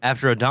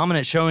After a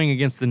dominant showing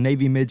against the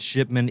Navy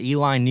midshipman,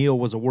 Eli Neal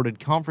was awarded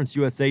Conference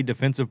USA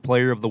Defensive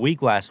Player of the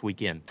Week last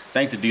weekend.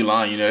 Thank the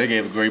D-line, they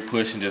gave a great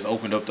push and just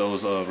opened up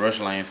those rush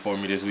lanes for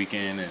me this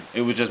weekend. And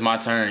it was just my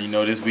turn.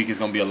 This week is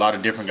going to be a lot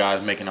of different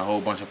guys making a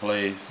whole bunch of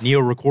plays.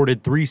 Neal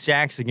recorded 3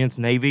 sacks against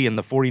Navy in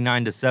the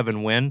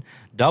 49-7 win,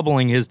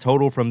 doubling his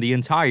total from the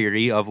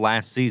entirety of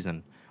last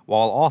season,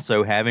 while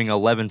also having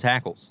 11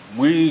 tackles.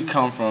 We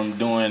come from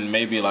doing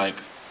maybe like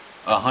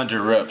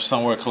 100 reps,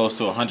 somewhere close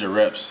to 100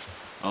 reps.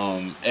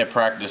 At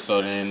practice,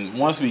 so then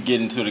once we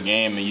get into the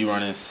game and you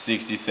running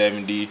 60,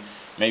 70,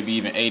 maybe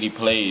even 80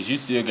 plays, you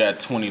still got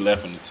 20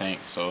 left in the tank.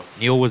 So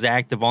Neal was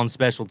active on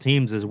special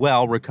teams as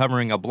well,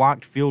 recovering a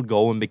blocked field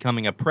goal and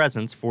becoming a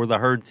presence for the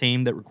Herd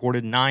team that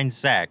recorded 9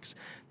 sacks,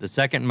 the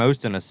second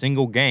most in a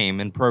single game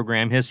in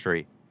program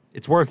history.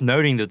 It's worth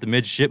noting that the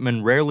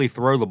midshipmen rarely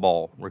throw the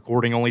ball,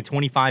 recording only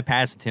 25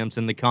 pass attempts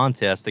in the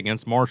contest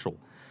against Marshall.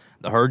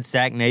 The Herd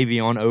sacked Navy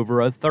on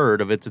over a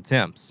third of its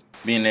attempts.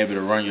 Being able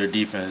to run your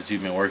defense that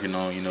you've been working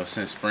on,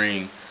 since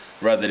spring,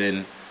 rather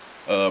than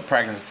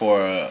practicing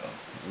for a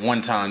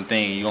one-time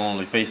thing. You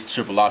only face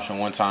triple option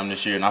one time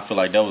this year, and I feel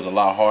like that was a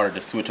lot harder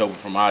to switch over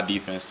from our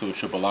defense to a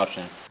triple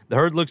option. The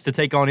Herd looks to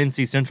take on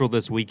NC Central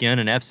this weekend,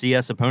 an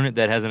FCS opponent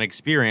that has an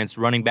experienced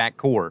running back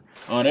core.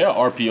 They're an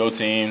RPO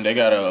team. They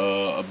got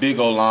a big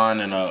O-line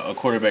and a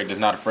quarterback that's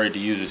not afraid to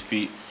use his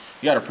feet.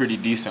 He got a pretty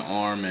decent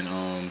arm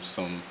and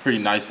some pretty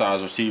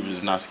nice-sized receivers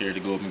that's not scared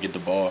to go up and get the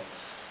ball.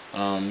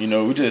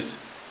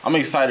 I'm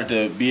excited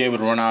to be able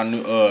to run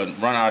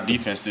our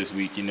defense this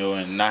week,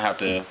 and not have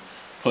to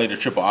play the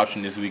triple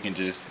option this week and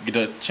just get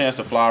a chance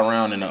to fly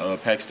around in a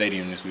packed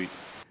stadium this week.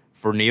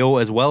 For Neal,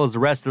 as well as the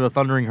rest of the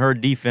Thundering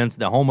Herd defense,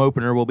 the home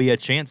opener will be a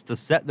chance to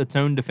set the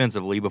tone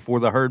defensively before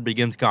the Herd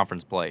begins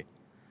conference play.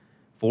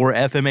 For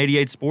FM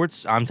 88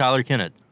 Sports, I'm Tyler Kennett.